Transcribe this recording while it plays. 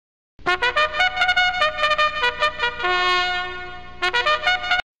Hi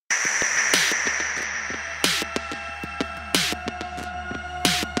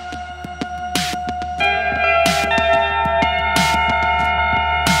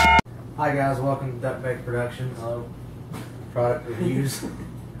guys, welcome to Duck Bake Productions. Hello. Product reviews.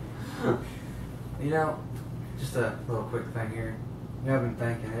 You know, just a little quick thing here. You know, I've been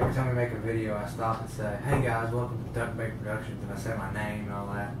thinking, every time we make a video I stop and say, hey guys, welcome to Duck Bake Productions, and I say my name and all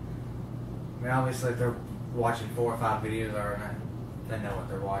that. I mean, obviously if they're watching 4 or 5 videos already, they know what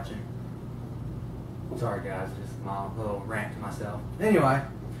they're watching. Sorry guys, just my little rant to myself. Anyway,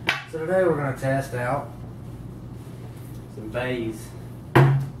 so today we're going to test out Some bays.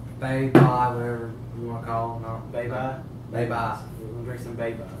 Bay Pie, whatever you want to call them. No, Bay Pie? Bay Pie. We're going to drink some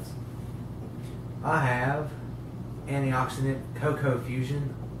Bay Pies. I have Antioxidant Cocoa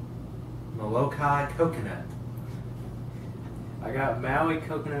Fusion Molokai Coconut. I got Maui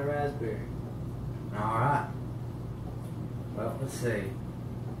Coconut Raspberry. Alright. Well, let's see.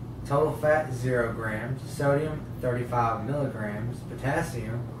 Total fat 0 grams, sodium 35 milligrams,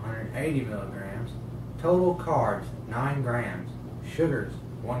 potassium 180 milligrams, total carbs 9 grams, sugars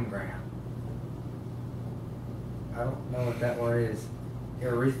 1 gram. I don't know what that word is.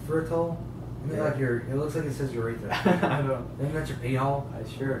 Erythritol? Isn't it like it looks like it says urethra. I don't. Isn't that your pee hole?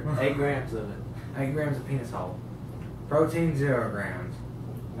 Sure. 8 grams of it. 8 grams of penis hole. Protein 0 grams.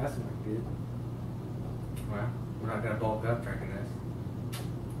 That's not good. Well, we're not going to bulk up drinking this.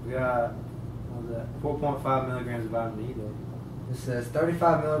 We got, what was that? 4.5 milligrams of vitamin E though. It says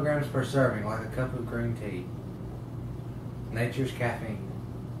 35 milligrams per serving, like a cup of green tea. Nature's caffeine.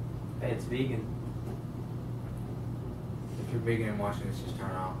 Hey, it's vegan. If you're vegan and watching this, just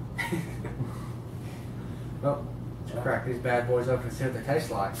turn it off. Well, let's crack these bad boys open and see what they taste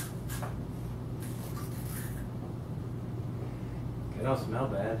like. It don't smell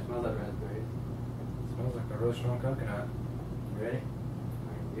bad. It smells like raspberry. Smells like a real strong coconut. You ready?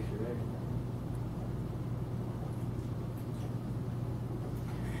 Alright, guess you're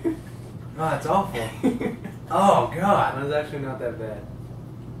ready. Oh, that's awful. Oh, God. Mine's actually not that bad.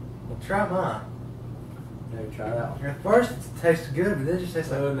 Well, try mine. Never try that one. At first, it tastes good, but then it just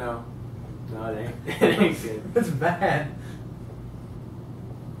tastes like... Oh no. No, it ain't. It ain't good. It's bad.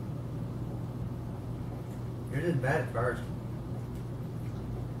 Yours is bad at first.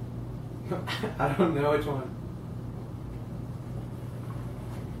 I don't know which one.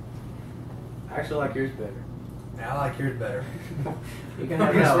 I actually like yours better. Yeah, I like yours better. You can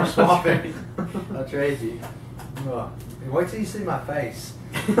have I guess that we're one. swapping. I'll trade you. Ugh. Wait till you see my face.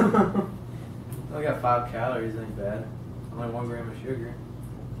 I got 5 calories, ain't bad. Only 1 gram of sugar.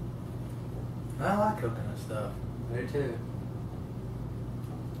 I like coconut stuff. I do too.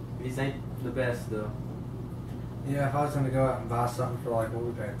 These ain't the best though. Yeah, if I was going to go out and buy something for like, what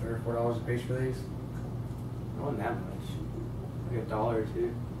we paying, $3 or $4 a piece for these? It wasn't that much. Like $1 or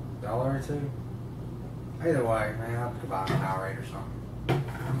 $2. $1 or $2? Either way, man, I could buy a Powerade or something.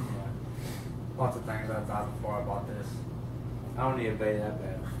 Lots of things I'd buy before I bought this. I don't need a bay that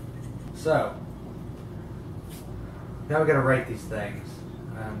bad. So, now we're going to rate these things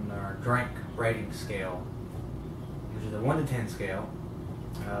on our drink rating scale, which is a 1 to 10 scale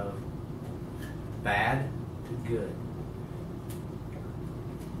of bad to good.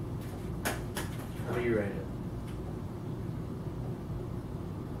 How do you rate it?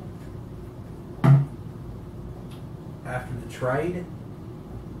 After the trade,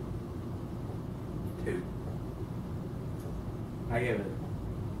 2. I give it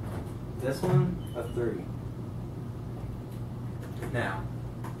this one a 3. Now,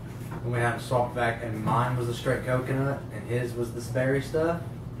 when we have a swap back and mine was the straight coconut and his was this berry stuff,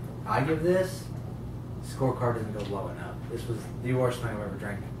 I give this, scorecard doesn't go low enough. This was the worst thing I've ever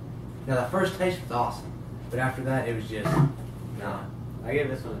drank. Now the first taste was awesome, but after that it was just, no. I give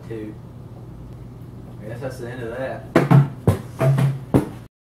this one a 2. I guess that's the end of that.